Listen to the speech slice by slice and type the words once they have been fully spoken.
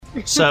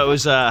So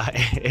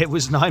it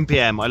was 9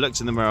 p.m. I looked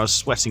in the mirror. I was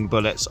sweating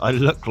bullets. I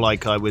looked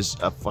like I was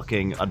a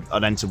fucking.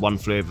 I'd entered One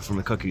Flew Over from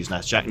the Cuckoo's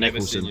Nest. Jack Never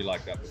Nicholson. seen you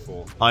like that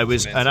before. I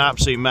was an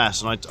absolute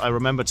mess, and I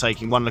remember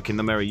taking one look in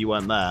the mirror. You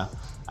weren't there,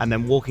 and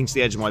then walking to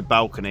the edge of my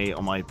balcony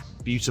on my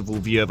beautiful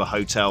view of a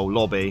hotel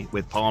lobby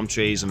with palm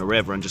trees and a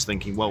river, and just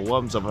thinking, well, what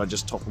happens if I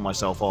just topple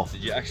myself off?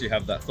 Did you actually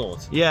have that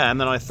thought? Yeah, and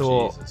then I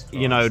thought, Jesus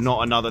you know, Christ.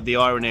 not another. The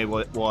irony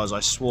was, I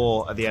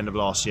swore at the end of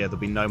last year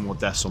there'd be no more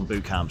deaths on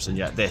boot camps, and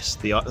yet the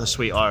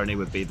sweet irony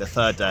would be the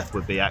third death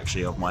would be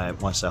actually of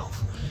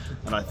myself.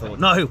 And I thought,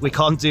 no, we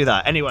can't do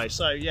that. Anyway,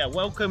 so yeah,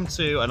 welcome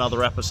to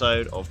another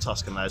episode of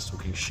Tusk and Les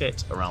talking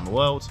shit around the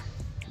world.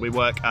 We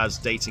work as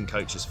dating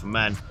coaches for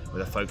men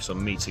with a focus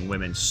on meeting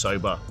women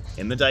sober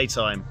in the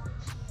daytime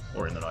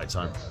or in the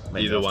nighttime.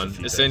 Maybe Either after a one.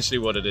 few Essentially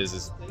what it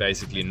is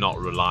basically not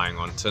relying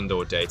on Tinder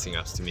or dating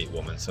apps to meet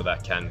women. So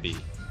that can be,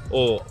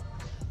 or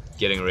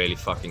getting really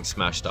fucking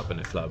smashed up in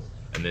a club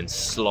and then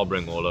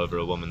slobbering all over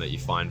a woman that you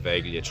find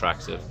vaguely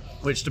attractive.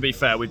 days. Which, to be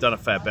fair, we've done a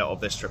fair bit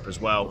of this trip as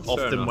well. Fair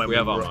Often enough. when We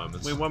have our run,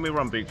 moments. when we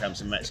run boot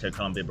camps in Mexico,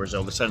 Colombia,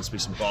 Brazil, there tends to be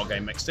some bar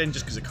game mixed in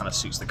just because it kind of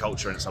suits the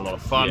culture and it's a lot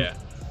of fun. Yeah.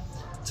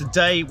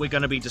 Today we're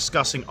going to be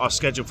discussing our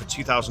schedule for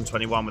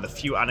 2021 with a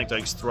few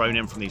anecdotes thrown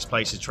in from these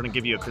places, trying to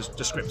give you a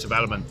descriptive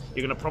element.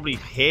 You're going to probably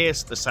hear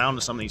the sound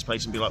of some of these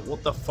places and be like,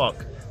 what the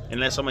fuck?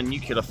 Unless I'm a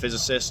nuclear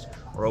physicist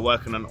or I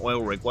work on an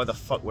oil rig, why the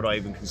fuck would I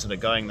even consider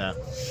going there?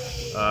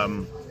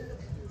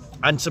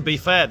 And to be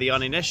fair, the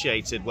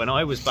uninitiated, when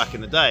I was back in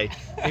the day,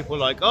 people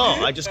were like,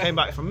 oh, I just came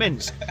back from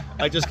Minsk.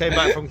 I just came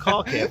back from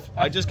Kharkiv.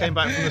 I just came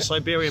back from the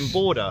Siberian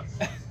border.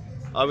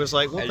 I was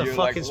like, what And the you're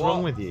fuck like, is what?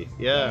 wrong with you?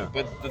 Yeah.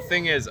 But the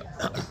thing is,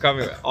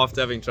 coming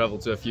after having traveled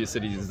to a few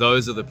cities,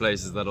 those are the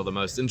places that are the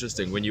most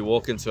interesting. When you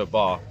walk into a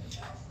bar,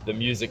 the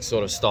music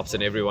sort of stops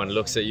and everyone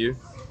looks at you.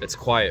 It's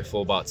quiet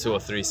for about 2 or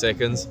 3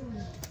 seconds,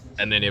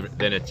 and then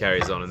it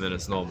carries on, and then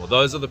it's normal.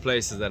 Those are the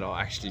places that are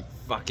actually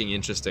fucking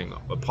interesting,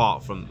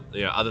 apart from,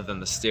 you know, other than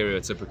the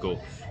stereotypical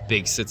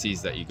big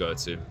cities that you go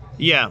to.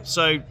 Yeah,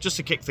 so just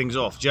to kick things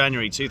off,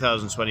 January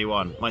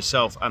 2021,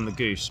 myself and the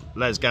Goose,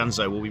 Les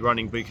Ganzo, will be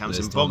running boot camps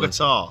Les in Thomas.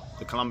 Bogota,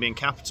 the Colombian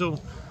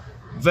capital.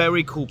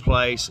 Very cool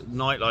place,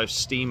 nightlife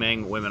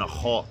steaming, women are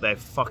hot, they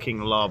fucking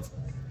love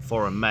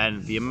foreign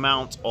men. The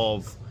amount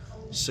of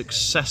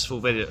successful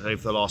videos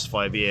over the last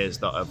 5 years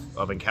that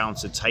I've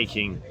encountered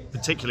taking,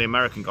 particularly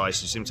American guys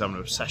who seem to have an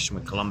obsession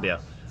with Colombia,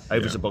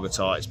 over to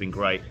Bogota, it's been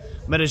great.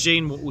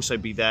 Medellin will also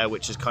be there,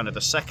 which is kind of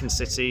the second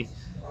city,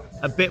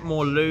 a bit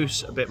more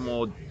loose, a bit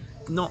more,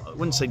 not, I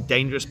wouldn't say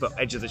dangerous, but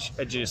edge of the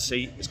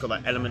seat. It's got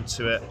that element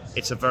to it.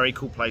 It's a very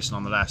cool place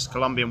nonetheless.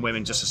 Colombian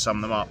women, just to sum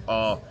them up,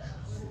 are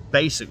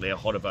basically a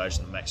hotter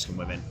version of Mexican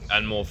women.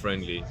 And more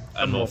friendly.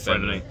 And more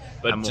friendly. feminine.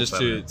 But And more just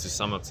feminine. to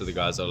sum up to the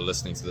guys that are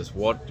listening to this,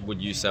 what would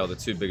you say are the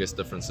two biggest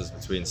differences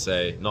between,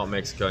 say, not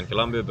Mexico and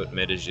Colombia, but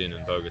Medellin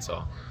and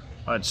Bogota?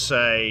 I'd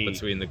say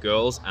Between the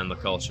girls and the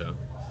culture.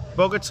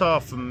 Bogota,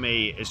 for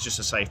me, is just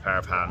a safe pair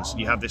of hands.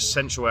 You have this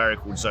central area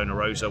called Zona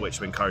Rosa, which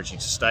we encourage you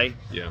to stay,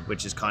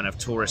 which is kind of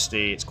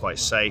touristy, it's quite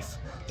safe.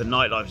 The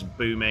nightlife's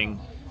booming.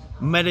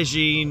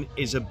 Medellin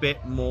is a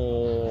bit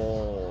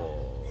more...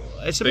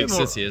 It's a Big bit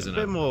more, city, isn't a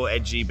bit it? more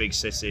edgy, big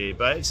city,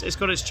 but it's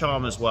got its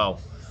charm as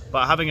well.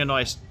 But having a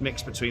nice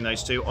mix between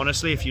those two,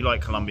 honestly, if you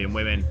like Colombian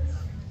women,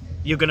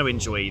 you're going to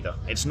enjoy either.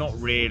 It's not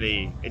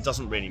really, it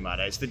doesn't really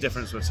matter. It's the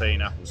difference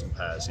between apples and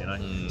pears, you know?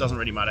 It doesn't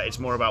really matter. It's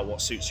more about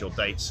what suits your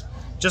dates.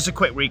 Just a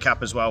quick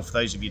recap as well, for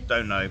those of you who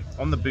don't know,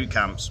 on the boot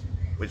camps,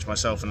 which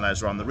myself and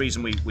Les run, the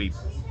reason we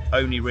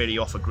only really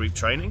offer group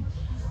training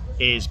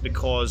is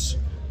because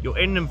you're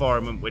in an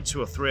environment with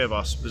 2 or 3 of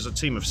us. There's a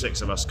team of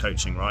 6 of us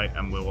coaching, right?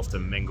 And we'll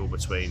often mingle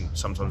between,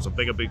 sometimes on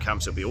bigger boot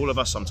camps, it'll be all of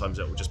us. Sometimes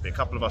it will just be a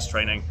couple of us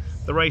training.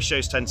 The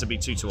ratios tend to be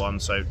 2 to 1.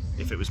 So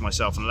if it was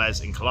myself and Les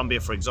in Colombia,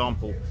 for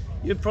example,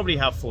 you'd probably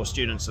have 4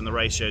 students and the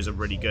ratios are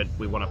really good.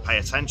 We want to pay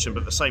attention,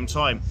 but at the same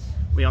time,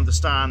 we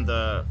understand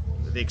the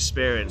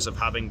experience of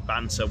having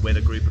banter with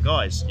a group of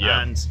guys.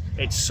 Yeah. And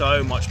it's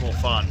so much more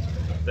fun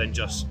than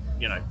just,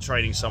 you know,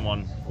 training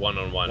someone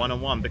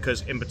one-on-one,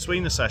 because in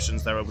between the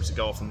sessions they're able to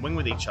go off and wing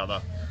with each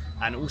other,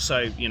 and also,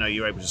 you know,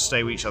 you're able to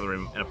stay with each other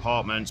in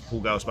apartments, pull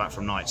girls back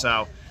from nights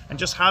out, and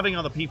just having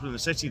other people in the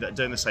city that are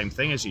doing the same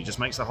thing as you just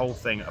makes the whole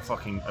thing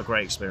a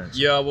great experience.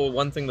 Yeah, well,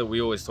 one thing that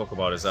we always talk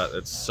about is that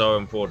it's so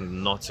important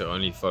not to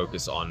only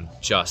focus on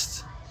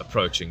just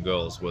approaching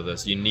girls with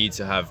us. You need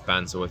to have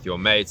banter with your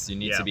mates, you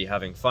need to be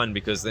having fun,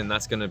 because then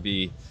that's going to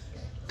be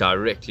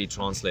directly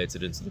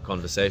translated into the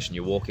conversation.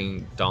 You're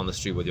walking down the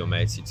street with your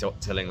mates, you're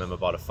telling them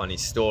about a funny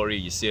story,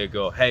 you see a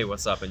girl, hey,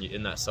 what's up, and you're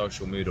in that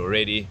social mood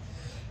already,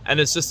 and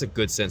it's just a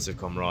good sense of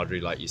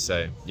camaraderie, like you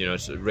say. You know,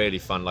 it's really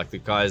fun. Like the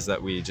guys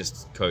that we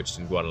just coached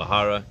in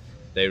Guadalajara,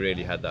 they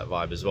really had that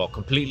vibe as well.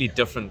 Completely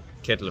different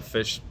kettle of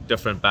fish,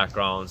 different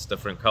backgrounds,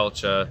 different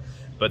culture,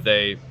 but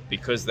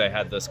because they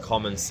had this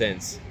common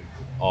sense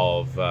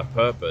of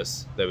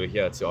purpose, they were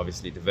here to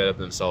obviously develop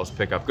themselves,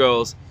 pick up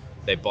girls.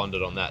 They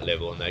bonded on that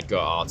level, and they'd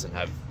go out and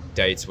have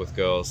dates with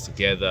girls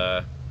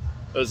together,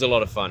 It was a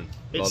lot of fun.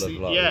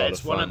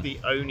 It's one of the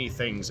only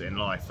things in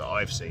life that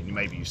I've seen.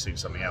 Maybe you've seen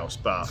something else,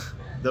 but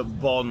that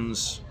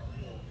bonds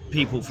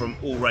people from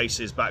all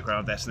races,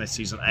 background,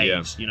 ethnicities, and age.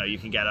 Yeah. You know, you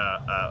can get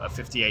a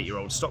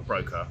 58-year-old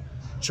stockbroker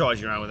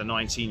charging around with a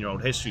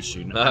 19-year-old history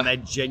student, and they're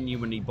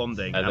genuinely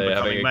bonding and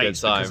becoming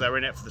mates because they're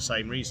in it for the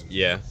same reason.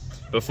 Yeah.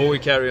 Before we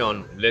carry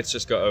on, let's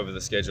just go over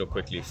the schedule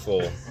quickly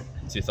for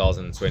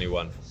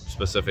 2021,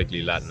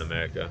 specifically Latin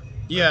America.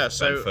 Yeah, and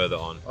so further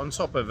on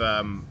top of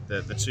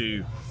the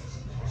two,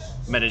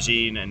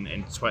 Medellin and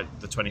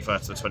the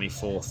 21st to the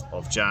 24th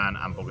of Jan,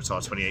 and Bogota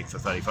 28th to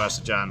 31st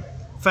of Jan.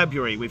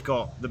 February, we've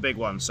got the big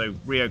one, so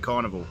Rio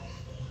Carnival.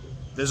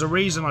 There's a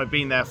reason I've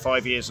been there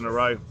 5 years in a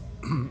row.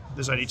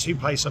 There's only two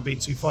places I've been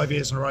to 5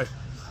 years in a row.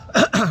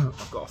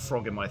 I've got a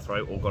frog in my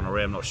throat, or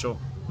gonorrhea, I'm not sure.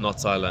 not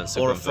Thailand,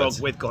 or a frog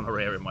with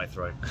gonorrhea in my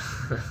throat.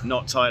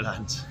 Not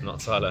Thailand. Not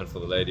Thailand for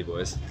the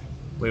ladyboys.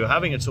 We were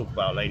having a talk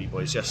about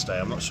ladyboys yesterday.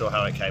 I'm not sure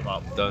how it came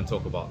up. Don't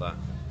talk about that.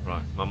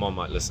 Right, my mom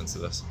might listen to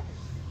this.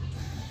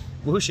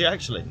 Will she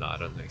actually? No, I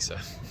don't think so.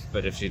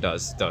 But if she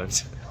does,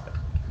 don't.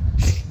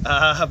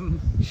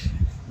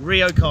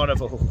 Rio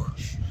Carnival.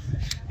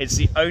 It's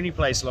the only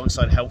place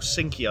alongside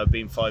Helsinki I've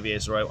been 5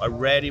 years in a row. I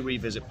rarely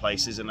revisit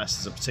places unless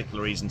there's a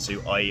particular reason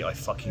to, i.e. I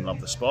fucking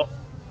love the spot.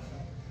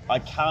 I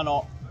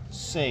cannot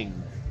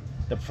sing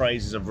the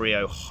praises of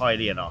Rio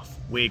highly enough.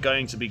 We're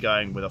going to be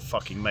going with a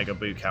fucking mega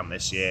boot camp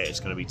this year. It's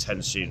going to be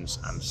 10 students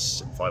and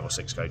 5 or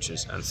 6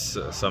 coaches. And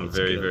some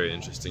very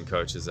interesting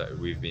coaches that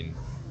we've been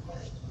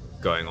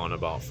going on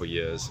about for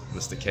years.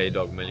 Mr.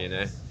 K-Dog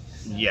Millionaire.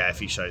 Yeah, if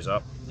he shows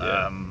up.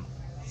 Yeah.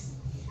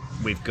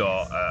 We've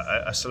got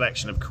a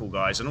selection of cool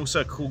guys and also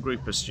a cool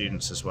group of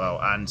students as well.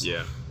 And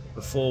yeah.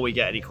 Before we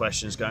get any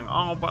questions going,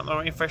 oh, but the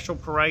official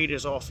parade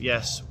is off.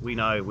 Yes, we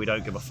know. We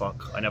don't give a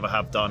fuck. I never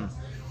have done.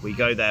 We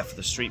go there for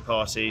the street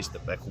parties.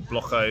 They're called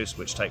blocos,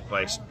 which take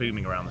place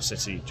booming around the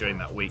city during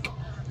that week,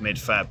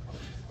 mid-Feb.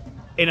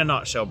 In a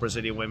nutshell,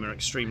 Brazilian women are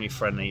extremely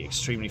friendly,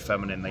 extremely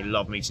feminine. They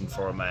love meeting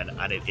foreign men,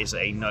 and it is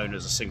known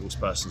as a singles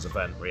person's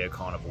event, Rio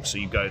Carnival. So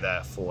you go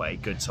there for a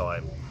good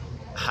time,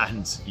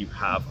 and you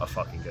have a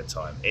fucking good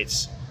time.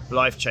 It's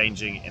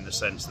life-changing in the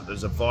sense that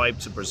there's a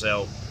vibe to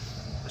Brazil,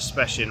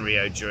 especially in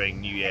Rio during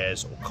New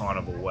Year's or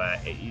Carnival,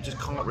 where you just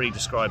can't really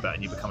describe it,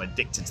 and you become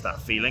addicted to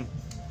that feeling.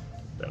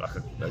 A bit like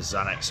a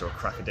Xanax or a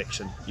crack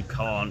addiction. You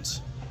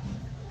can't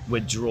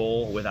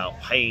withdraw without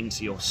pain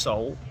to your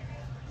soul,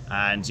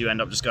 and you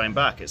end up just going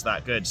back. It's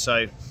that good.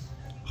 So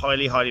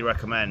highly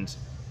recommend.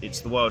 It's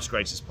the world's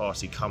greatest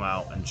party. Come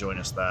out and join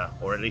us there,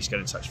 or at least get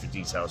in touch for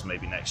details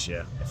maybe next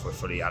year if we're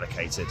fully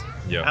allocated.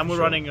 Yeah, and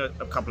we're running a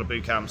couple of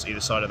boot camps either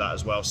side of that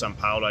as well. São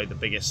Paulo, the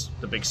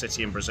big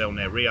city in Brazil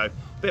near Rio,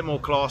 a bit more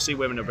classy,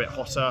 women are a bit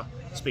hotter,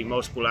 speak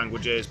multiple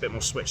languages, a bit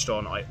more switched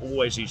on. I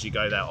always usually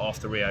go there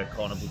after Rio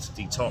Carnival to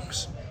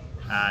detox,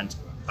 and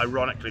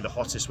ironically the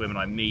hottest women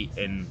I meet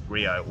in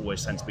Rio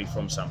always tend to be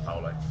from São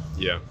Paulo.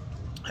 Yeah.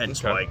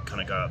 Hence why I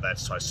kind of go out there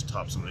to try to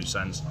tie up some loose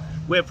ends.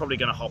 We're probably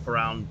going to hop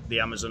around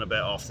the Amazon a bit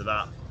after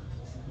that.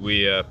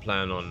 We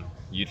plan on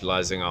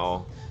utilizing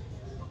our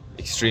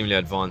extremely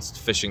advanced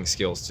fishing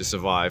skills to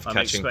survive,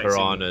 catching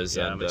piranhas.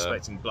 Yeah, and I'm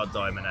expecting Blood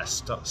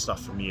Diamond-esque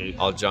stuff from you.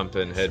 I'll jump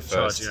in head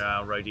first. Charging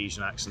around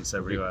Rhodesian accents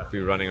everywhere.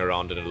 Be running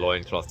around in a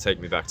loincloth, take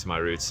me back to my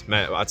roots.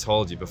 Man, I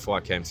told you before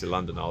I came to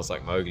London, I was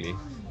like Mowgli,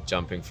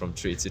 jumping from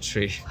tree to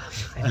tree.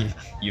 And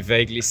you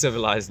vaguely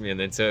civilized me and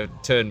then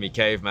turned me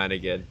caveman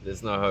again.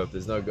 There's no hope.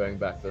 There's no going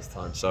back this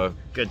time. So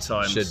good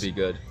times. Should be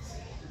good.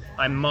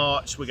 In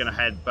March, we're going to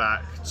head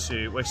back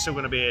to... We're still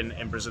going to be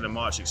in Brazil in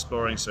March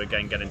exploring. So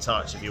again, get in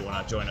touch if you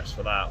want to join us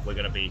for that. We're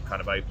going to be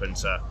kind of open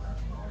to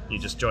you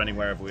just joining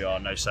wherever we are.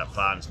 No set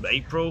plans. But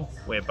April,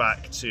 we're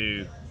back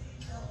to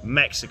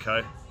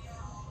Mexico.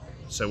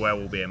 So where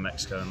we'll be in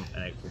Mexico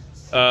in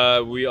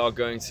April? We are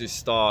going to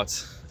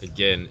start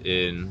again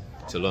in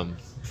Tulum,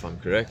 if I'm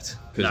correct.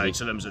 No,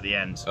 Tulum's at the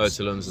end. Oh,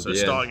 Tulum's at the end.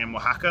 So starting in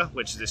Oaxaca,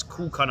 which is this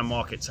cool kind of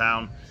market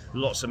town.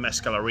 Lots of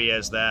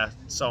mezcalerias there,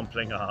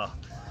 sampling our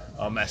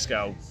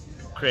mezcal,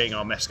 creating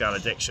our mezcal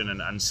addiction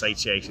and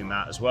satiating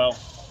that as well.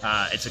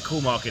 It's a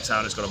cool market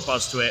town. It's got a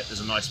buzz to it.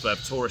 There's a nice blur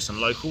of tourists and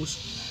locals.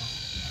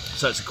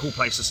 So it's a cool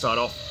place to start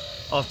off.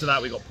 After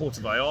that, we got Puerto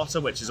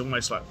Vallarta, which is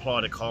almost like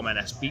Playa del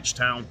Carmen-esque beach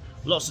town.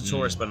 Lots of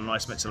tourists, but a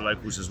nice mix of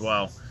locals as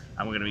well.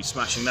 And we're going to be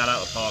smashing that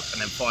out of the park.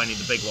 And then finally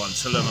the big one,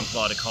 Tulum and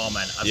Playa del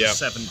Carmen as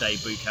a 7-day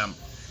boot camp.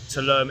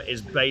 Tulum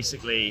is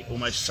basically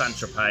almost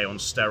Saint-Tropez on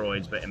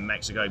steroids, but in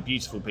Mexico.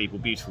 Beautiful people,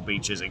 beautiful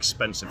beaches,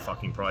 expensive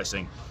fucking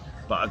pricing,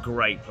 but a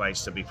great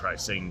place to be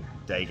practicing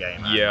day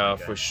game. Yeah,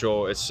 for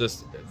sure. It's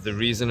just the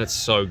reason it's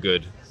so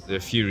good. There are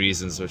a few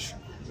reasons which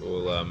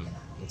we'll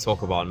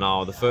talk about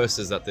now. The first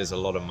is that there's a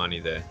lot of money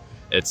there.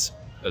 There's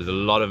a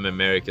lot of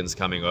Americans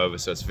coming over,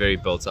 so it's very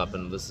built up,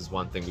 and this is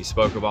one thing we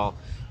spoke about.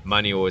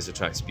 Money always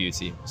attracts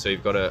beauty. So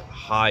you've got a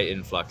high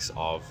influx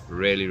of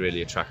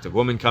really attractive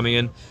women coming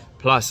in.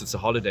 Plus, it's a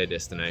holiday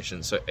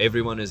destination, so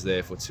everyone is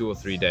there for 2 or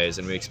 3 days,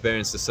 and we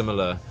experienced a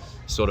similar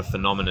sort of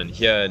phenomenon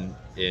here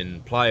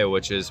in Playa,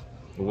 which is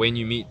when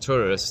you meet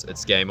tourists,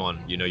 it's game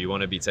on. You know, you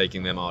want to be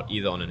taking them out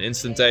either on an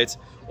instant date,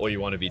 or you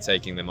want to be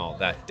taking them out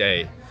that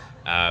day,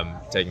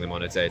 taking them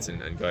on a date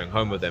and going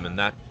home with them. And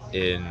that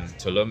in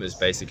Tulum is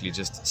basically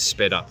just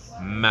sped up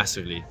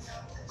massively.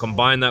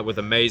 Combine that with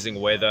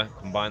amazing weather,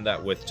 combine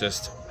that with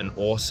just an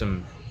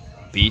awesome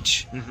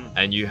beach,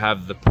 and you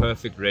have the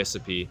perfect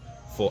recipe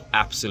for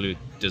absolute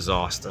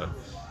disaster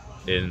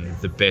in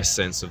the best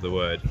sense of the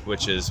word,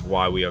 which is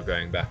why we are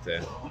going back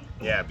there.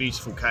 Yeah,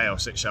 beautiful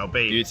chaos it shall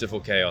be. Beautiful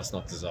chaos,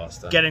 not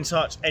disaster. Get in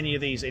touch. Any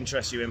of these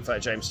interest you,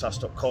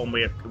 info@jamestuss.com.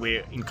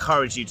 We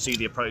encourage you to do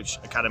the Approach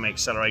Academy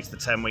Accelerator, the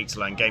 10 weeks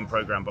learn game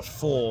program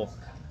before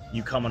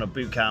you come on a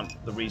boot camp.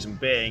 The reason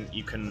being,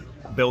 you can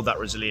build that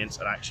resilience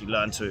and actually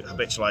learn to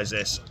habitualize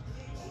this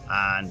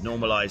and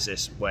normalize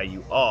this where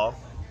you are.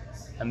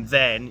 And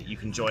then you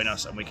can join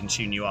us and we can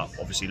tune you up,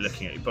 obviously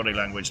looking at your body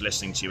language,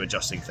 listening to you,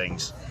 adjusting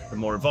things, the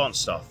more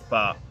advanced stuff.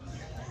 But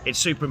it's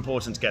super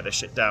important to get this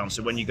shit down.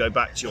 So when you go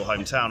back to your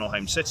hometown or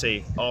home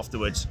city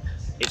afterwards,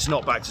 it's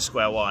not back to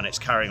square one, it's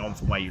carrying on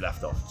from where you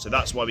left off. So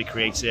that's why we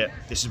created it.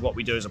 This is what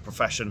we do as a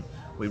profession.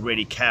 We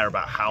really care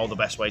about how the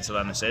best way to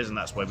learn this is, and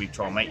that's why we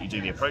try and make you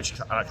do the Approach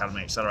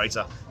Academy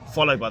Accelerator,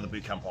 followed by the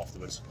bootcamp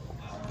afterwards.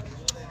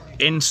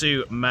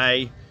 Into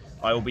May,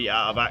 I will be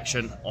out of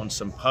action on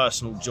some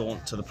personal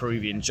jaunt to the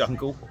Peruvian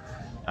jungle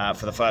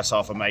for the first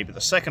half of May, but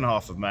the second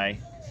half of May,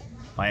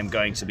 I am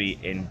going to be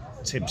in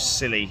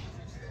Tbilisi,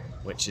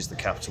 which is the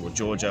capital of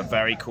Georgia.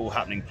 Very cool,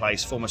 happening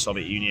place, former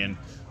Soviet Union.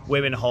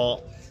 Women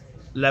hot,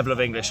 level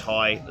of English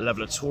high,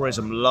 level of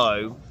tourism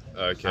low.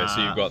 Okay,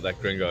 so you've got that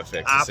gringo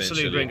effect.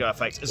 Absolute gringo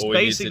effect. It's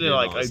basically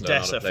like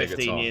Odessa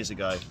 15 years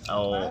ago,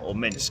 or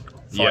Minsk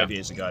 5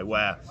 years ago,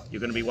 where you're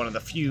going to be one of the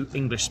few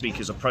English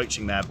speakers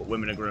approaching there, but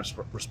women are going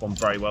to respond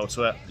very well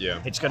to it.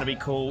 Yeah, it's going to be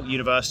cool.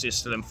 University is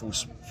still in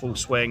full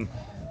swing.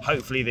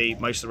 Hopefully,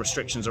 most of the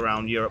restrictions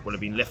around Europe will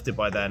have been lifted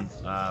by then.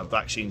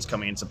 Vaccines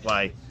coming into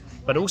play.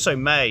 But also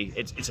May,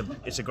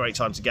 it's a great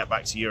time to get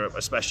back to Europe,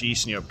 especially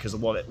Eastern Europe, because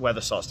the weather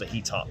starts to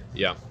heat up.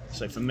 Yeah.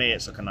 So for me,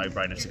 it's like a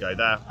no-brainer to go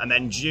there. And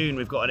then June,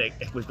 we've got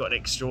an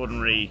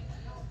extraordinary,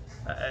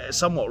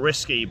 somewhat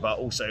risky, but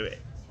also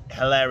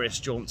hilarious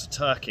jaunt to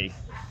Turkey.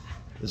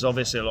 There's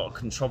obviously a lot of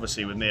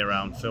controversy with me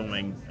around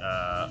filming.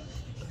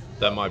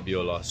 That might be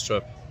your last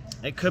trip.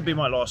 It could be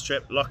my last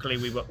trip. Luckily,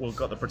 we've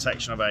got the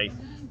protection of a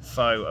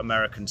faux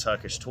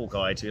American-Turkish tour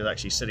guide who's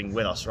actually sitting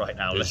with us right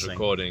now listening.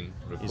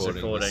 He's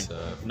recording.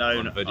 This,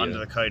 known under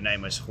the code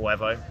name as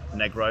Huevo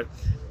Negro.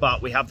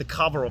 But we have the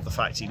cover of the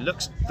fact he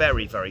looks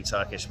very, very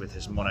Turkish with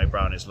his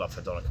monobrow and his love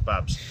for doner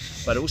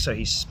kebabs. But also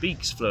he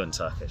speaks fluent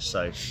Turkish,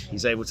 so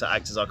he's able to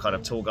act as our kind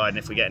of tour guide. And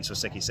if we get into a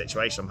sticky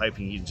situation, I'm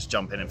hoping he can just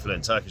jump in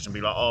fluent Turkish and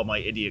be like, "Oh, my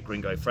idiot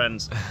gringo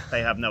friends,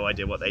 they have no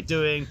idea what they're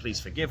doing. Please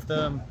forgive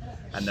them."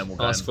 And then we'll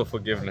go ask for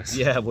forgiveness.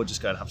 Yeah, we'll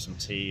just go and have some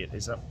tea.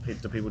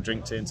 Do people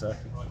drink tea in Turkey?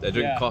 They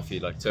drink coffee,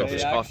 like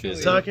Turkish coffee.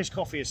 Turkish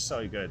coffee is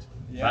so good.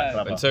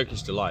 Yeah. And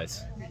Turkish delight.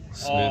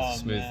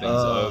 Smooth things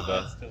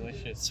over.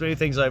 Delicious. Smooth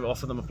things over.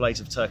 Offer them a plate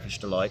of Turkish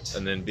delight,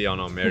 and then be on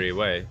our merry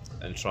way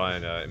and try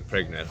and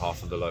impregnate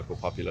half of the local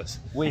populace.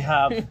 We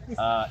have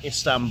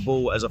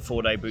Istanbul as a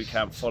 4-day boot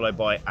camp, followed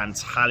by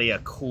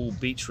Antalya, cool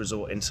beach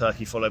resort in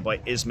Turkey, followed by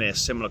Izmir,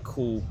 similar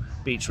cool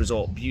beach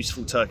resort,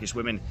 beautiful Turkish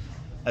women.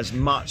 As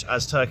much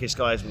as Turkish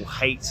guys will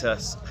hate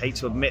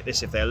to admit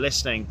this if they're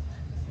listening,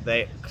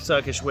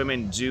 Turkish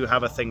women do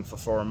have a thing for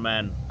foreign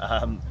men.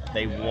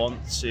 They want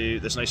to.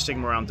 There's no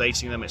stigma around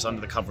dating them. It's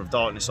under the cover of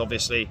darkness,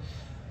 obviously.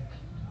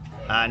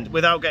 And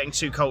without getting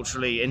too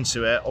culturally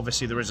into it,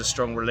 obviously there is a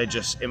strong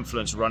religious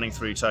influence running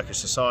through Turkish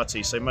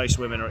society. So most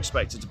women are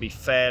expected to be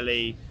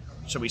fairly,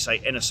 shall we say,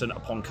 innocent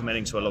upon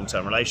committing to a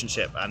long-term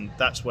relationship. And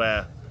that's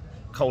where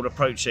cold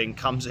approaching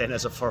comes in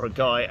for a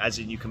guy, as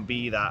in you can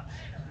be that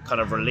kind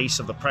of release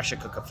of the pressure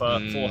cooker for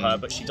her,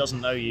 but she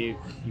doesn't know you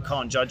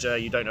can't judge her,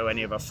 you don't know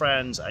any of her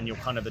friends, and you're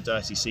kind of the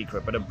dirty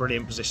secret, but a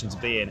brilliant position to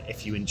be in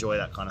if you enjoy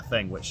that kind of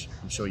thing, which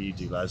I'm sure you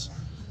do, Les.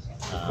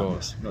 Of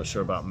course. Not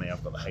sure about me,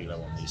 I've got the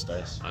halo on these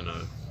days. I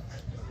know.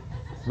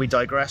 We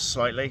digress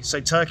slightly.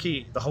 So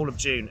Turkey, the whole of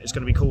June, is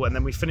going to be cool, and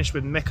then we finish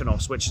with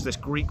Mykonos, which is this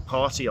Greek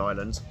party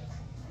island.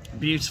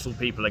 Beautiful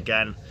people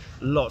again,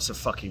 lots of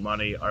fucking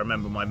money. I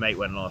remember my mate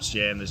went last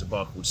year and there's a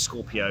bar called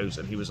Scorpios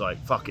and he was like,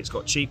 fuck, it's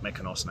got cheap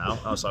Mykonos now.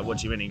 I was like, what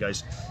do you mean? He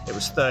goes, it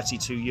was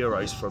 32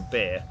 euros for a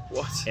beer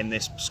in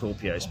this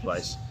Scorpios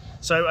place.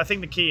 So I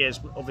think the key is,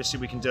 obviously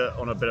we can do it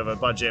on a bit of a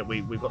budget.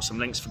 We've got some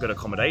links for good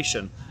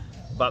accommodation,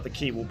 but the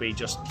key will be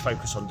just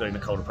focus on doing the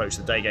cold approach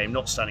to the day game,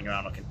 not standing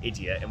around like an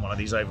idiot in one of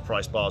these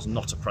overpriced bars,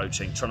 not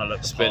approaching, trying to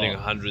look the spending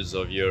part, hundreds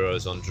of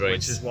euros on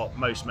drinks, which is what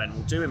most men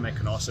will do in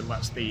Mykonos, and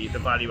that's the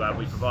value add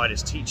we provide,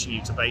 is teaching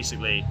you to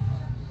basically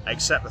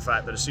accept the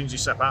fact that as soon as you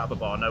step out of a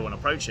bar, no one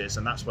approaches,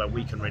 and that's where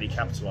we can really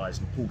capitalize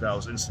and pull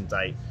girls instant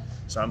date.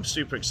 So I'm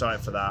super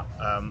excited for that.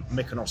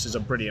 Mykonos is a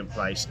brilliant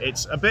place.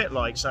 It's a bit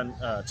like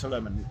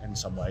Tulum in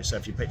some ways, so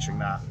if you're picturing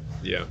that.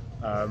 Yeah.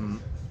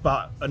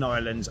 but an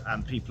island,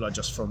 and people are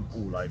just from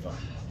all over.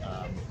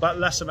 But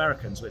less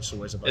Americans, which is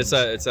always a bonus.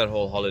 It's that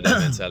whole holiday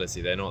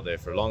mentality. They're not there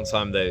for a long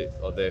time. They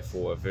are there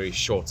for a very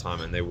short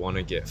time, and they want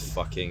to get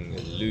fucking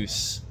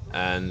loose.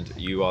 And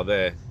you are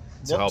there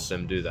to help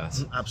them do that.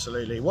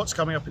 Absolutely. What's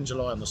coming up in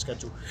July on the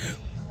schedule?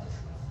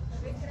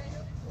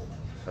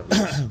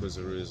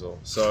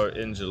 So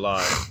in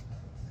July,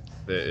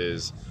 there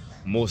is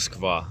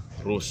Moskva,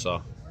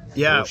 Russia.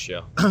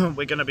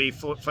 We're going to be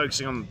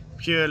focusing on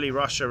purely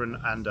Russia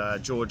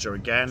and Georgia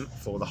again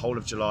for the whole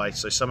of July.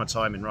 So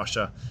summertime in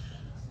Russia.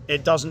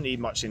 It doesn't need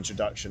much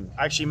introduction.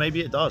 Actually,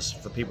 maybe it does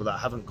for people that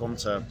haven't gone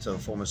to the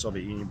former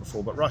Soviet Union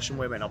before. But Russian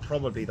women are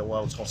probably the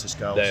world's hottest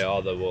girls. They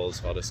are the world's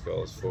hottest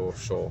girls, for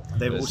sure.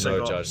 They've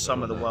also got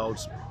some of the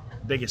world's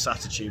biggest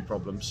attitude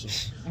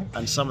problems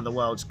and some of the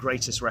world's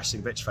greatest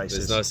resting bitch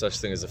faces. There's no such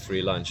thing as a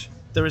free lunch.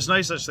 There is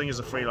no such thing as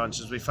a free lunch,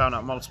 as we found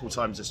out multiple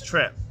times this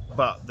trip.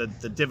 But the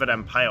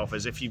dividend payoff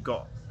is if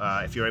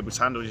you're able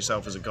to handle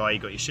yourself as a guy, you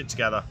got your shit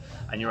together,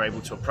 and you're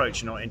able to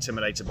approach, you're not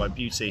intimidated by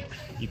beauty,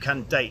 you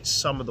can date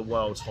some of the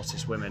world's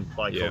hottest women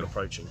by cold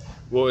approaching.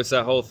 Well, it's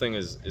that whole thing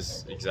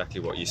is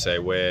exactly what you say,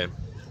 where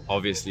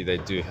obviously they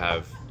do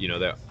have,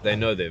 they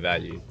know their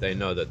value. They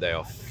know that they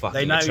are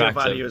fucking attractive. They know your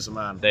value as a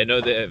man. They know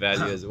their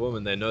value as a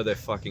woman. They know they're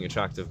fucking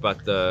attractive.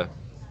 But the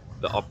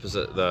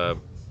opposite, the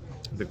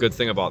good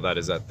thing about that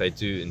is that they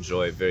do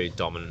enjoy very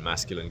dominant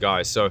masculine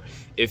guys. So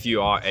if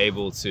you are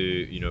able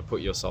to,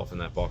 put yourself in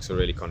that box or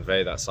really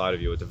convey that side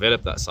of you or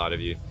develop that side of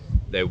you,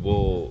 they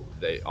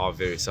are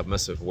very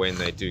submissive when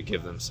they do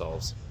give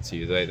themselves to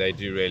you. They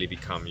do really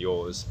become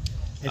yours.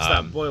 It's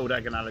that boiled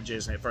egg analogy,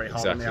 isn't it? Very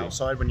hard on the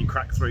outside, when you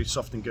crack through,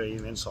 soft and gooey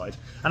on the inside.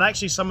 And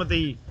actually some of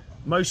the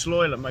most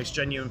loyal and most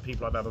genuine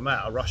people I've ever met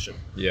are Russian.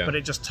 Yeah. But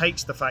it just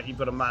takes the fact you've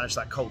got to manage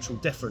that cultural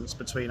difference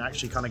between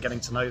actually kind of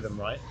getting to know them,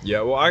 right?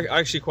 Yeah, well, I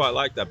actually quite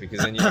like that, because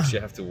then you actually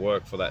have to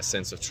work for that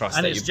sense of trust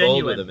and that you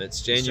build with them.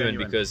 It's genuine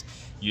because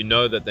you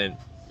know that then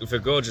if a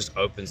girl just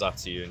opens up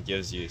to you and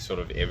gives you sort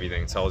of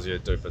everything, tells you her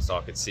deepest,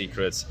 darkest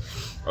secrets,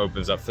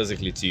 opens up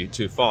physically to you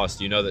too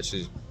fast, you know that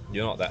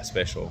you're not that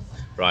special,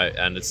 right?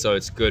 And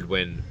it's good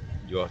when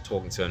you're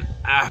talking to an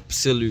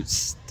absolute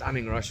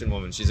stunning Russian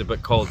woman. She's a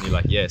bit cold and you're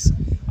like, yes,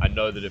 I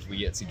know that if we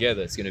get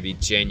together, it's going to be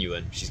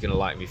genuine. She's going to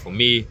like me for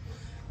me.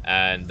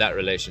 And that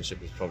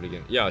relationship is probably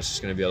it's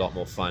just going to be a lot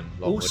more fun,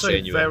 a lot also more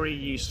genuine. Very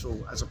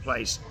useful as a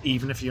place,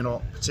 even if you're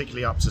not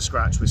particularly up to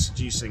scratch with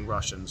seducing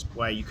Russians,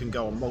 where you can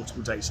go on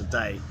multiple dates a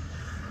day.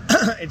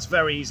 It's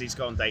very easy to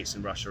go on dates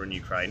in Russia and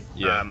Ukraine.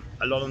 Yeah.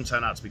 A lot of them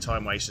turn out to be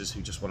time wasters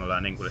who just want to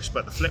learn English.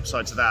 But the flip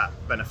side to that,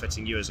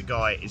 benefiting you as a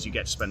guy, is you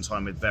get to spend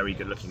time with very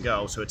good-looking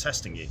girls who are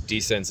testing you.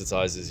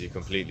 Desensitizes you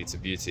completely to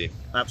beauty.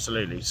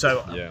 Absolutely.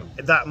 So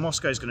that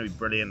Moscow is going to be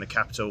brilliant, the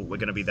capital. We're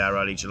going to be there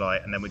early July,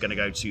 and then we're going to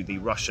go to the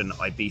Russian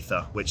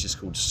Ibiza, which is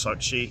called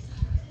Sochi,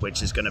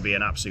 which is going to be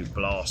an absolute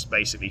blast,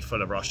 basically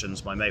full of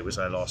Russians. My mate was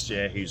there last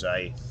year, who's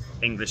a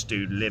English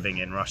dude living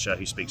in Russia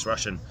who speaks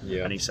Russian,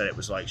 and he said it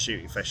was like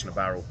shooting fish in a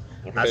barrel.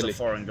 Really? As a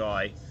foreign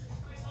guy,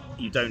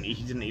 he didn't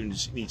even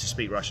need to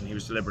speak Russian. He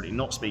was deliberately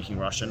not speaking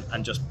Russian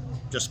and just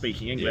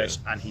speaking English,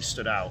 and he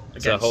stood out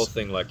against the whole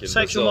thing, like in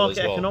sexual Brazil market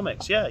as well.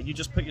 economics. Yeah, you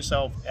just put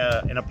yourself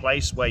in a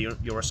place where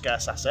you're a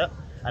scarce asset,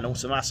 and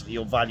automatically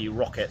your value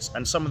rockets.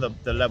 And some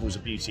of the levels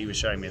of beauty he was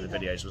showing me in the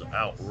videos was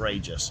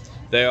outrageous.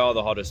 They are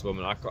the hottest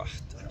women. I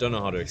don't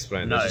know how to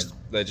explain. No.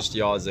 They're just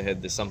yards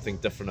ahead. There's something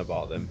different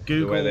about them.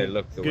 Google, the way they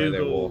look, the way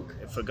they walk.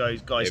 For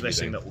guys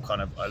listening that will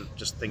kind of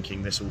just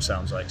thinking this all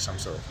sounds like some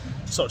sort of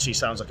Sochi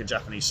sounds like a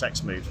Japanese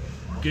sex move.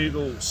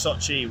 Google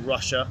Sochi,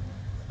 Russia,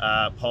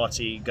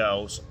 party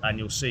girls, and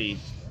you'll see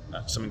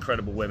some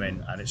incredible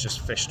women. And it's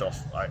just fished off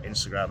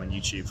Instagram and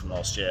YouTube from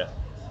last year.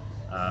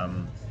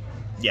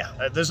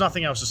 There's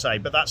nothing else to say,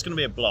 but that's going to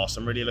be a blast.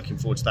 I'm really looking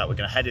forward to that. We're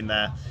going to head in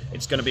there.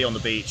 It's going to be on the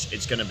beach.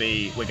 We're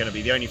going to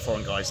be the only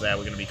foreign guys there.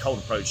 We're going to be cold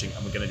approaching,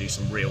 and we're going to do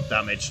some real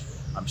damage.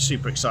 I'm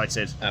super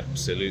excited.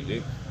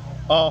 Absolutely.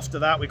 After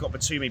that, we've got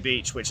Batumi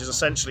Beach, which is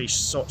essentially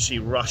Sochi,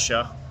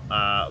 Russia,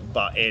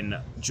 but in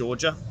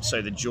Georgia.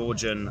 So the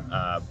Georgian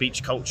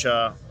beach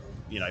culture,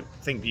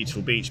 think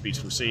beautiful beach,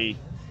 beautiful sea,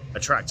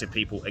 attractive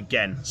people.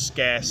 Again,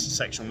 scarce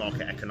sexual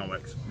market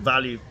economics,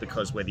 value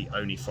because we're the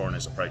only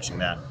foreigners approaching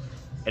there.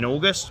 In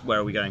August, where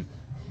are we going?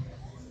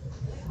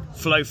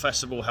 Flow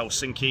Festival,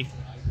 Helsinki.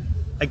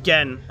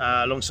 Again,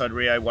 alongside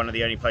Rio, one of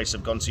the only places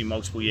I've gone to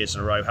multiple years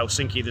in a row.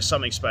 Helsinki, there's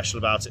something special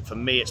about it. For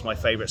me, it's my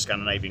favourite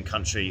Scandinavian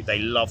country. They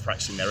love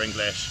practicing their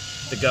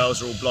English. The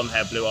girls are all blonde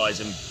hair, blue eyes,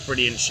 in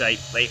brilliant shape.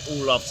 They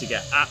all love to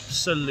get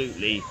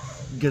absolutely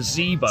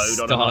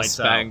gazeboed on a night out.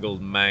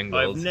 Star-spangled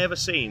mangled. I've never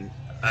seen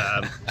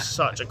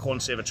such a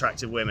quantity of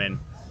attractive women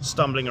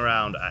stumbling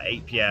around at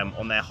 8 p.m.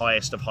 on their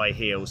highest of high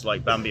heels,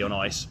 like Bambi on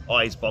ice,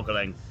 eyes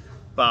boggling.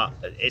 But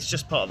it's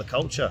just part of the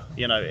culture,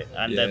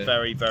 and they're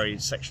very, very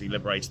sexually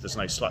liberated. There's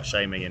no slut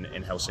shaming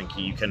in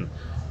Helsinki. You can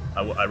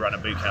I ran a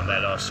boot camp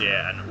there last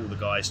year, and all the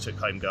guys took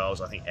home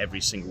girls, I think,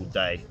 every single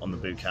day on the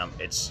boot camp.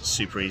 It's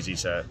super easy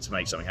to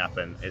make something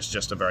happen. It's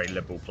just a very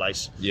liberal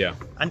place. Yeah.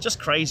 And just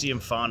crazy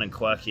and fun and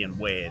quirky and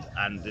weird.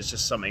 And it's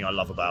just something I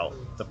love about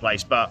the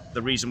place. But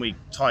the reason we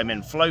time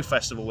in Flow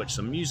Festival, which is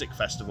a music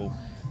festival,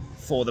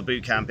 for the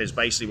boot camp is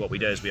basically what we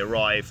do is we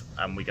arrive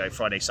and we go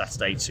Friday,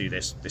 Saturday to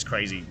this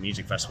crazy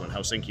music festival in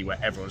Helsinki where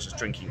everyone's just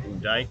drinking all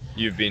day.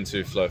 You've been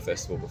to Flow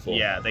Festival before?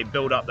 Yeah, they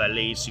build up their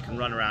leads. You can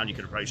run around, you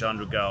can approach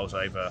 100 girls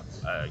over,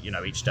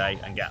 each day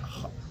and get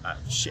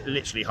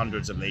literally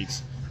hundreds of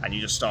leads. And you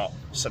just start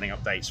setting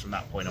up dates from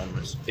that point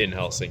onwards. In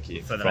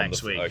Helsinki? For the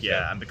next week, okay.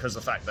 Yeah. And because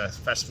the fact the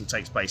festival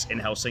takes place in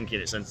Helsinki,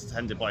 it's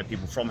attended by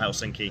people from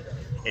Helsinki,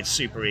 it's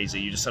super easy.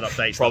 You just set up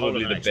dates.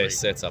 Probably the best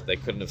setup. They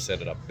couldn't have set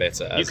it up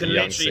better as a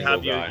young single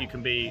guy. You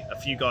can be, a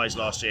few guys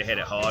last year hit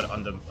it hard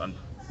under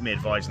me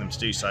advising them to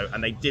do so,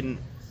 and they didn't,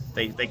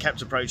 they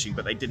kept approaching,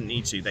 but they didn't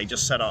need to. They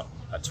just set up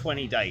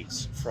 20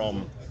 dates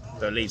from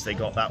the leads they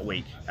got that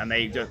week, and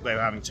they were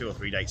having 2 or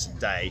 3 dates a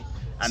day.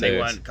 And they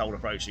weren't cold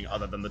approaching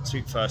other than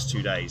the first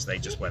 2 days. They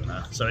just went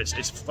there. So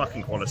it's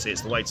fucking quality.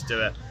 It's the way to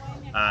do it.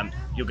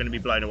 You're going to be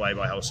blown away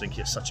by Helsinki.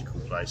 It's such a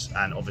cool place.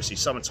 And obviously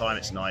summertime,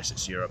 it's nice.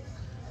 It's Europe.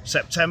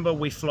 September,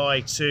 we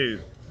fly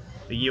to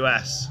the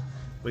US.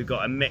 We've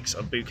got a mix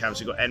of boot camps.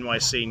 We've got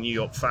NYC, New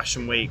York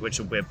Fashion Week, which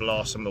will be a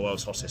blast. Some of the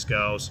world's hottest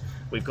girls.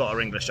 We've got our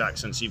English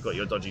accents. You've got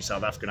your dodgy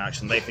South African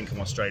accent. They think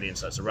I'm Australian,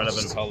 so it's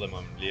irrelevant. Just tell them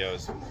I'm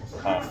Leo's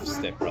half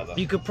step brother.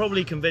 You could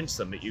probably convince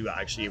them that you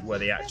actually were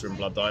the actor in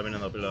Blood Diamond,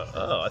 and they'll be like,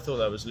 oh, I thought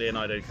that was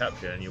Leonardo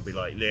DiCaprio, and you'll be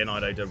like,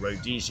 Leonardo de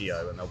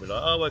Rodizio, and they'll be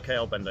like, oh, okay,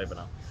 I'll bend over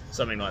now.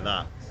 Something like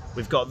that.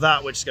 We've got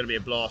that, which is going to be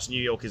a blast.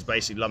 New York is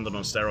basically London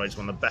on steroids,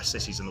 one of the best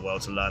cities in the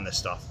world to learn this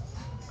stuff.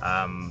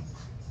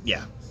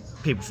 Yeah.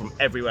 People from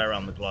everywhere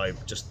around the globe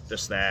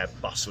just there,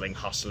 bustling,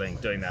 hustling,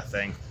 doing their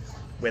thing.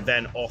 We're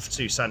then off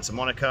to Santa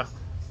Monica,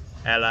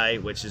 LA,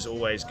 which is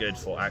always good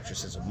for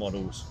actresses and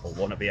models, or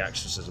wannabe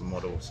actresses and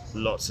models.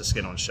 Lots of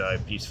skin on show,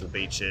 beautiful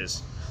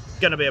beaches.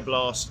 Gonna be a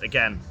blast.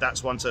 Again,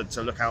 that's one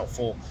to look out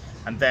for.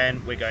 And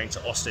then we're going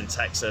to Austin,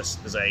 Texas.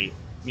 There's a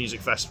music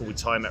festival with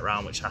Time It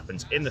Round, which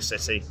happens in the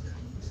city.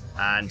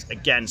 And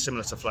again,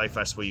 similar to Flow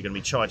Festival, you're gonna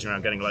be charging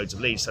around, getting loads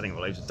of leads, setting up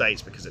loads of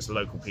dates because it's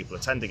local people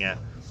attending it.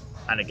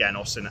 And again,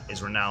 Austin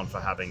is renowned for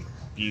having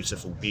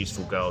beautiful,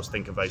 beautiful girls.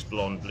 Think of those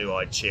blonde,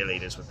 blue-eyed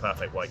cheerleaders with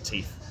perfect white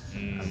teeth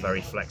and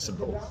very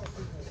flexible.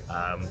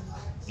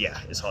 Yeah,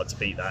 it's hard to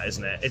beat that,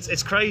 isn't it?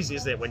 It's crazy,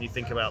 isn't it, when you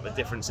think about the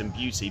difference in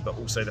beauty, but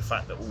also the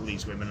fact that all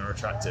these women are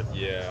attractive.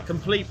 Yeah.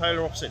 Complete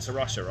polar opposite to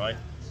Russia, right?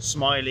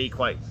 Smiley,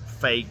 quite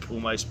fake,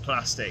 almost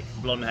plastic,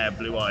 blonde hair,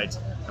 blue-eyed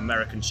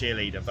American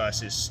cheerleader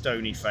versus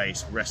stony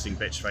face, resting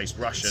bitch face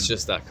Russian. It's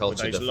just that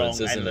culture with those difference,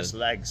 long, isn't endless it?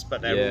 legs,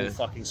 but they're all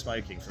fucking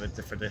smoking for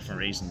different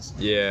reasons.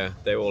 Yeah,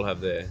 they all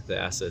have their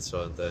assets,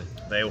 aren't they?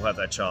 They all have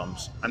their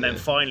charms. And then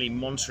finally,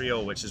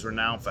 Montreal, which is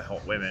renowned for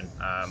hot women.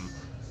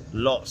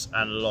 Lots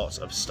and lots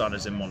of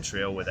stunners in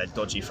Montreal with their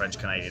dodgy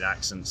French-Canadian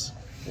accents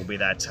will be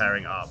there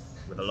tearing up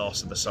with the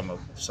last of the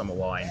summer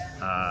wine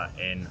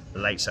in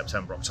late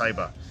September,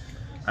 October.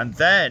 And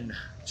then,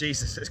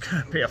 Jesus, it's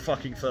going to be a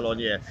fucking full-on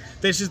year.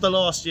 This is the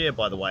last year,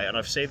 by the way, and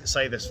I've say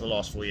this for the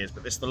last 4 years,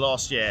 but this is the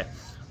last year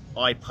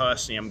I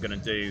personally am going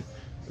to do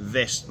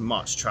this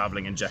much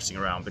traveling and jetting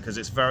around because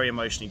it's very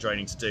emotionally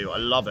draining to do. I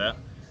love it,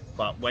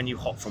 but when you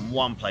hop from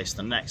one place to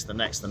the next,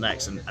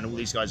 and all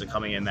these guys are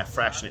coming in, they're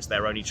fresh, and it's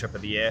their only trip of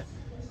the year,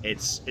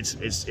 it's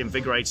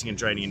invigorating and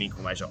draining in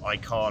equal measure. I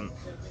can't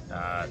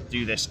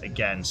do this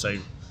again. So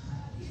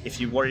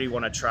if you really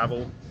want to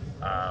travel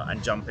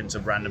and jump into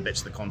random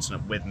bits of the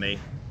continent with me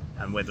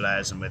and with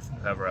Les and with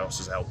whoever else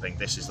is helping,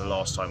 this is the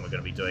last time we're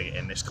going to be doing it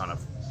in this kind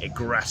of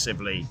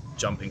aggressively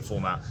jumping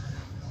format.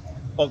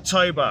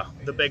 October,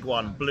 the big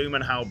one,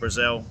 Blumenau,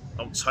 Brazil,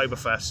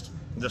 Oktoberfest,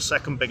 the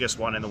second biggest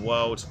one in the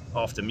world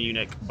after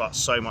Munich, but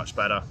so much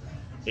better.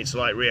 It's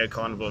like Rio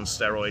Carnival on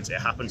steroids. It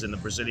happens in the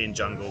Brazilian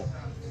jungle.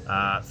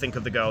 Think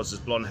of the girls as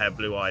blonde hair,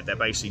 blue eyed. They're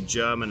basically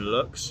German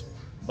looks,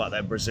 but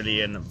they're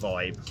Brazilian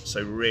vibe.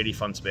 So really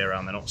fun to be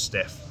around. They're not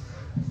stiff.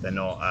 They're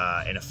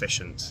not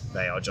inefficient.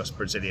 They are just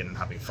Brazilian and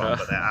having fun,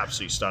 but they're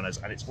absolute stunners.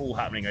 And it's all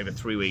happening over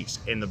 3 weeks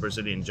in the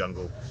Brazilian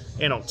jungle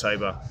in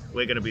October.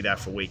 We're going to be there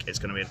for a week. It's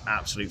going to be an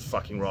absolute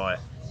fucking riot.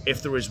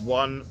 If there is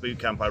one boot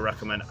camp I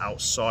recommend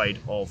outside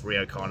of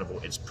Rio Carnival,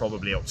 it's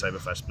probably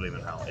Oktoberfest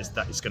Blumenau.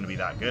 It's going to be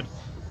that good.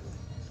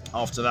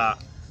 After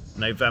that,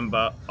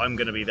 November, I'm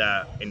going to be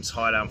there in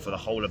Thailand for the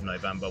whole of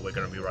November. We're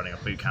going to be running a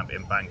boot camp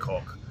in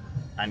Bangkok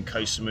and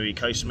Koh Samui.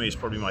 Koh Samui is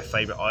probably my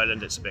favorite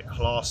island. It's a bit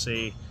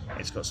classy.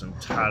 It's got some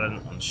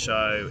talent on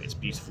show. It's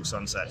beautiful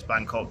sunsets.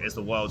 Bangkok is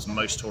the world's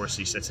most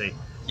touristy city.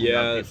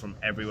 Yeah. People from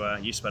everywhere.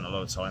 You spent a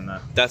lot of time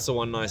there. That's the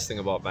one nice thing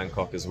about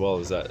Bangkok as well,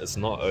 is that it's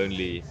not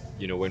only,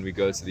 you know, when we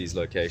go to these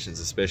locations,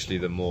 especially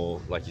the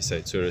more, like you say,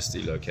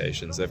 touristy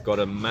locations, they've got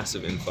a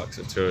massive influx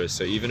of tourists.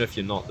 So even if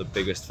you're not the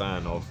biggest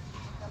fan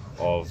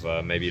of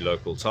maybe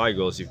local Thai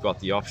girls, you've got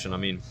the option. I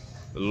mean,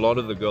 a lot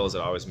of the girls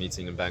that I was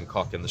meeting in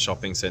Bangkok in the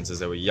shopping centers,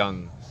 they were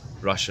young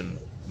Russian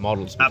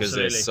models, because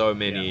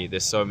Absolutely.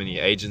 there's so many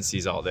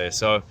agencies out there.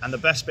 So And the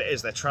best bit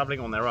is they're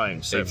traveling on their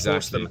own, so it forces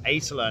Exactly. them A,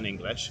 to learn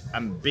English,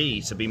 and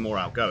B, to be more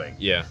outgoing.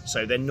 yeah,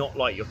 So they're not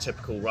like your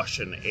typical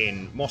Russian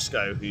in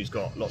Moscow who's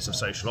got lots of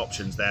social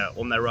options. They're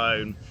on their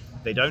own.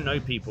 They don't know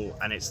people,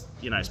 and it's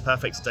it's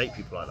perfect to date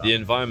people like that. the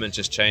environment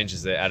just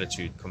changes their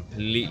attitude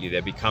completely.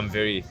 They're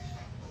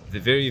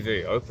very,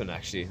 very open.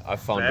 Actually, I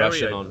found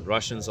Very open.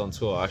 Russians on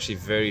tour are actually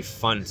very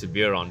fun to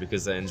be around,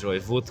 because they enjoy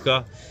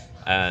vodka,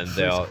 and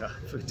Vodka.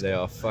 they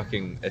are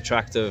fucking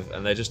attractive,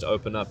 and they just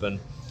open up. And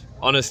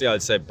honestly,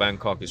 I'd say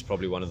Bangkok is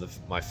probably one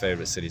of my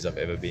favorite cities I've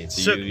ever been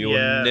to. So- You'll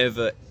yeah.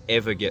 never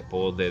ever get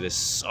bored there. There's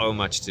so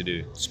much to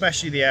do.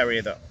 Especially the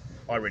area that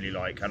I really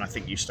like, and I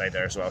think you stayed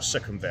there as well,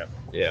 Sukhumvit.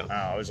 Yeah.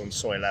 I was on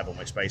Soy 11,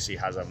 which basically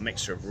has a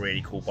mixture of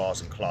really cool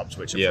bars and clubs,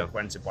 which are Yeah.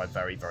 frequented by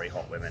very, very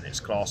hot women. It's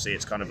classy.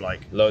 It's kind of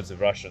like, Loads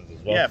of Russians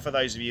as well. yeah, for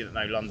those of you that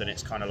know London,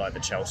 it's kind of like the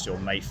Chelsea or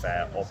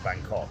Mayfair of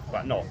Bangkok,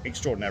 but not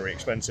extraordinarily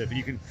expensive.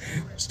 You can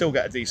still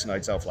get a decent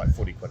hotel for like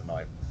 40 quid a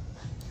night.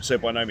 So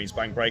by no means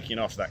bank breaking.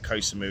 After that, Koh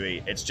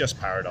Samui, it's just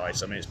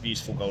paradise. I mean, it's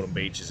beautiful golden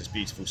beaches, it's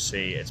beautiful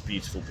sea, it's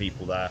beautiful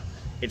people there.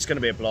 It's going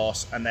to be a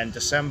blast. And then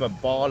December,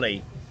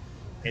 Bali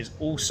is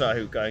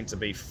also going to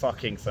be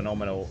fucking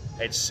phenomenal.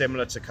 It's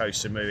similar to Koh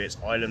Samui. It's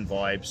island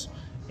vibes.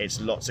 It's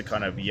lots of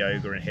kind of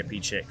yoga and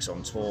hippie chicks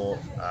on tour,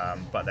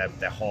 but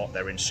they're hot,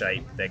 they're in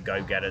shape, they're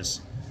go-getters.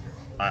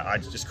 I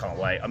just can't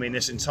wait. I mean,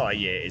 this entire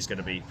year is going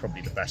to be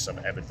probably the best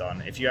I've ever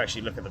done. If you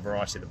actually look at the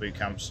variety of the boot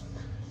camps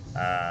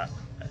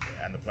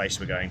and the place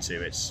we're going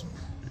to, it's,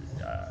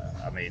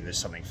 I mean, there's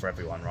something for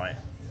everyone, right?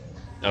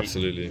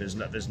 Absolutely.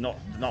 There's not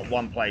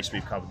one place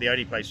we've covered. The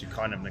only place we've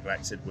kind of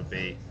neglected would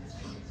be,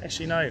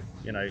 actually no,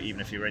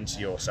 even if you're into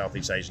your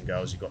Southeast Asian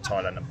girls, you've got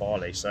Thailand and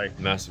Bali. So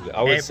Massively.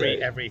 I would say,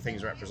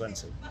 everything's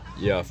represented.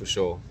 yeah, for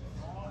sure.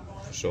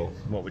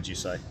 What would you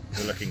say?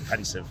 You're looking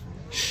pensive.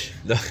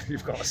 No.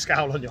 You've got a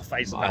scowl on your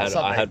face about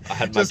I had something.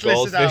 my Just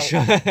listed out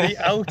goldfish.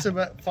 the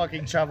ultimate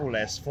fucking travel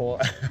list for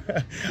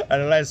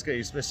an Alaska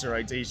who's Mr.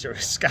 Odisha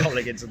is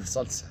scowling into the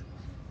sunset.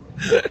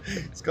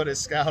 It's got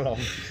his scowl on.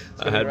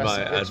 I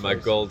had my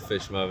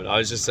goldfish moment. I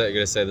was just going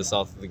to say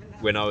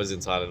when I was in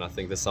Thailand, I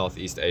think the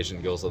Southeast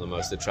Asian girls are the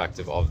most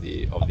attractive of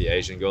the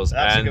Asian girls,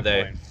 That's a and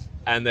good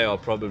point. they are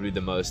probably the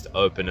most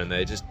open, and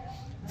they're just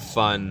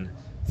fun,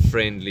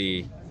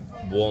 friendly,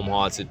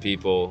 warm-hearted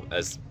people.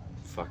 As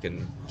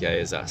fucking gay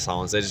as that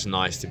sounds, they're just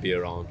nice to be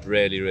around.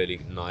 Really, really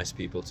nice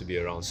people to be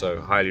around. So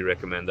highly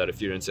recommend that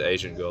if you're into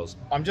Asian girls.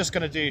 I'm just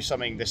going to do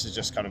something, this is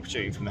just kind of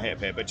shooting from the hip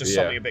here, but just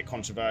Yeah. something a bit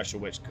controversial,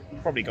 which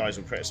probably guys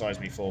will criticise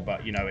me for, but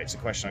it's a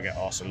question I get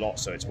asked a lot,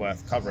 so it's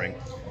worth covering.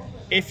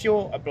 If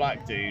you're a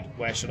black dude,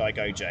 where should I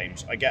go,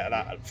 James? I get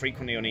that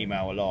frequently on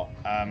email a lot.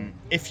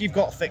 If you've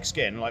got thick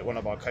skin, like one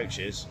of our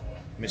coaches,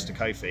 Mr.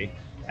 Kofi,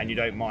 and you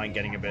don't mind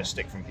getting a bit of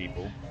stick from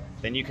people,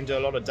 then you can do a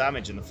lot of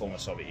damage in the former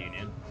Soviet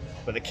Union.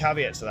 But the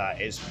caveat to that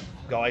is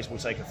guys will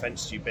take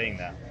offense to you being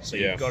there. So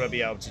Yeah. you've got to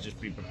be able to just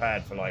be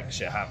prepared for like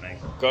shit happening.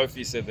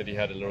 Kofi said that he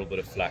had a little bit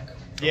of flack.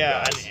 from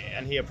Yeah, guys.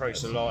 and he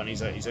approached a lot, and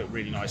he's a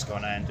really nice guy,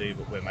 and do,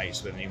 but we're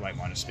mates with him. He won't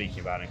mind us speaking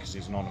about it because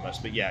he's anonymous.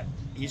 But yeah,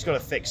 he's got a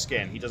thick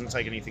skin. He doesn't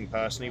take anything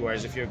personally.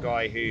 Whereas if you're a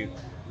guy who,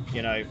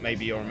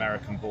 maybe you're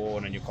American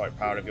born and you're quite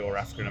proud of your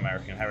African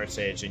American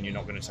heritage, and you're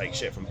not going to take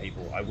shit from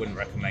people, I wouldn't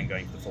recommend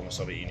going to the former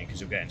Soviet Union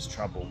because you'll get into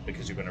trouble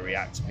because you're going to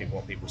react to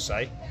what people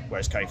say.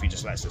 Whereas Kofi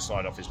just lets it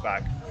slide off his back.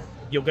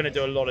 You're going to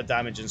do a lot of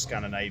damage in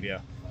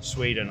Scandinavia.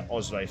 Sweden,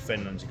 Oslo,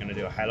 Finland, you're going to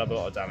do a hell of a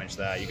lot of damage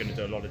there. You're going to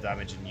do a lot of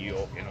damage in New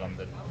York, in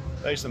London.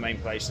 Those are the main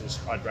places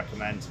I'd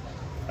recommend.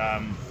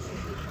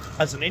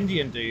 As an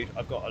Indian dude,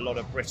 I've got a lot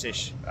of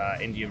British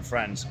Indian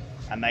friends,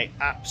 and they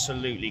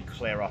absolutely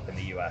clear up in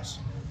the US.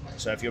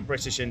 So if you're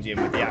British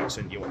Indian with the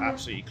accent, you'll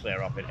absolutely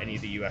clear up in any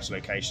of the US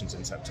locations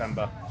in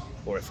September,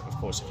 or if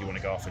you want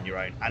to go off on your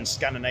own. And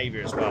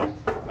Scandinavia as well.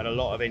 And a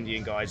lot of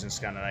Indian guys in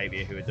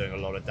Scandinavia who are doing a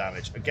lot of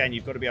damage. Again,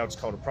 you've got to be able to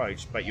cold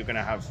approach, but you're going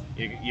to have,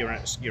 you're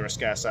a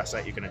scarce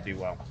asset, you're going to do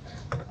well.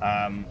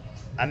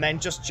 And then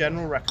just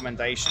general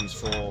recommendations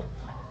for,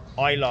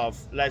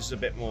 Les is a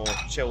bit more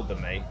chilled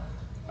than me,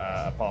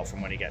 apart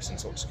from when he gets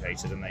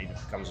intoxicated and then he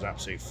becomes an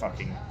absolute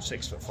fucking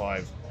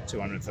 6'5",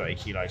 230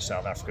 kilo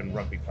South African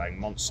rugby playing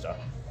monster,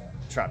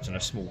 trapped in a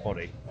small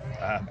body,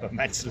 but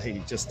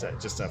mentally just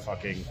a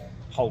fucking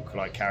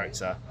Hulk-like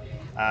character.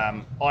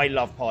 I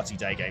love party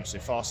day games, so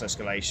fast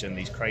escalation,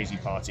 these crazy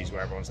parties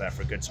where everyone's there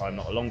for a good time,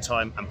 not a long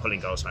time, and pulling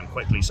girls home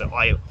quickly. So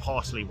I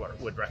heartily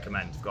would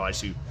recommend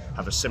guys who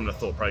have a similar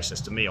thought process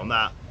to me on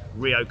that.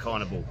 Rio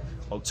Carnival,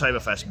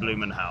 Oktoberfest,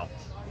 Blumenau,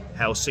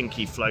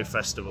 Helsinki Flow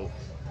Festival.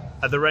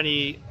 Are there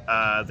any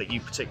that you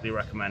particularly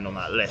recommend on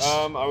that list?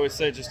 I would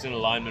say just in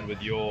alignment with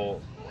a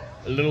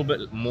little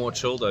bit more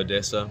chilled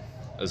Odessa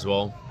as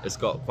well. It's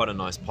got quite a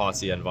nice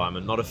party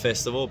environment. Not a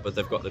festival, but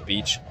they've got the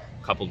beach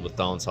coupled with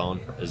downtown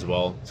as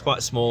well. It's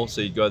quite small, so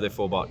you go there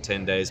for about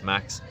 10 days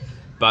max.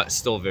 but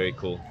still very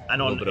cool.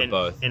 And a little bit of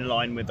both. in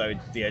line with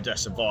the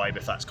Odessa vibe,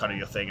 if that's kind of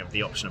your thing, of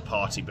the option of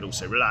party but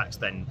also relax,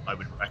 then I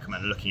would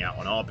recommend looking out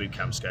on our boot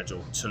camp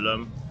schedule,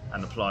 Tulum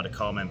and the Playa del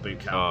Carmen boot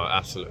camp. Oh,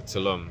 absolutely.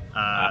 Tulum,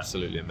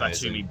 absolutely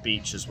amazing. Batumi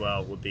Beach as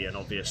well would be an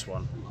obvious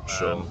one.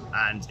 Sure.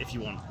 And if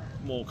you want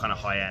more kind of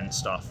high-end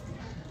stuff,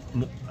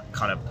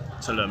 kind of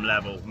Tulum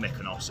level,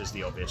 Mykonos is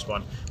the obvious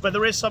one. But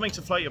there is something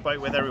to float your boat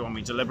with everyone.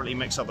 We deliberately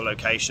mix up the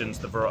locations,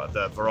 the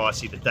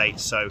variety, the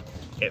dates, so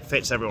it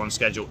fits everyone's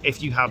schedule.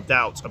 If you have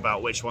doubts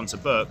about which one to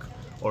book,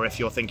 or if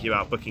you're thinking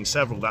about booking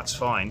several, that's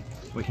fine.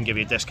 We can give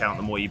you a discount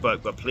the more you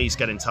book, but please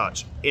get in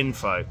touch.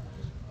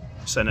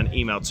 Send an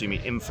email to me,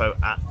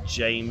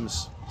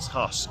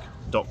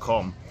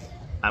 info@jamestusk.com.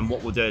 And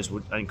what we'll do is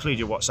we'll include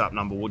your WhatsApp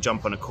number, we'll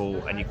jump on a call,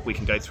 and we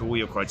can go through all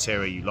your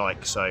criteria you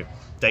like. So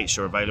dates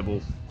you're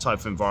available, type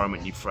of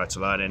environment you prefer to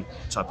learn in,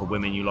 type of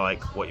women you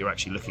like, what you're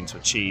actually looking to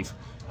achieve.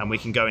 And we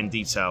can go in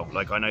detail.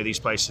 Like, I know these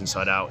places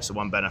inside out. It's the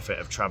one benefit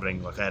of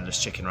traveling like a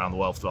headless chicken around the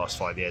world for the last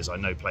 5 years. I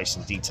know place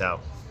in detail.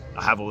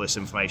 I have all this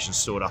information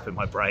stored up in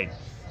my brain.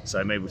 So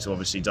I'm able to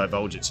obviously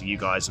divulge it to you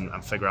guys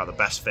and figure out the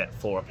best fit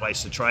for a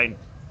place to train.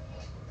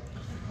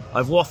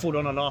 I've waffled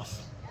on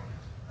enough.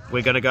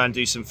 We're going to go and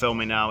do some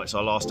filming now. It's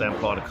our last day in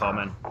Playa del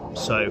Carmen.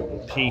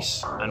 So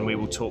peace, and we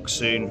will talk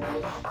soon.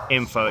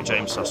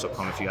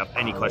 info@jamestusk.com if you have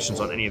any questions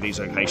on any of these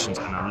locations,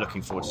 and I'm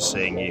looking forward to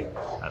seeing you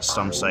at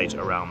some stage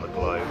around the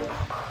globe.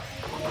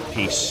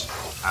 Peace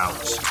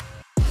out.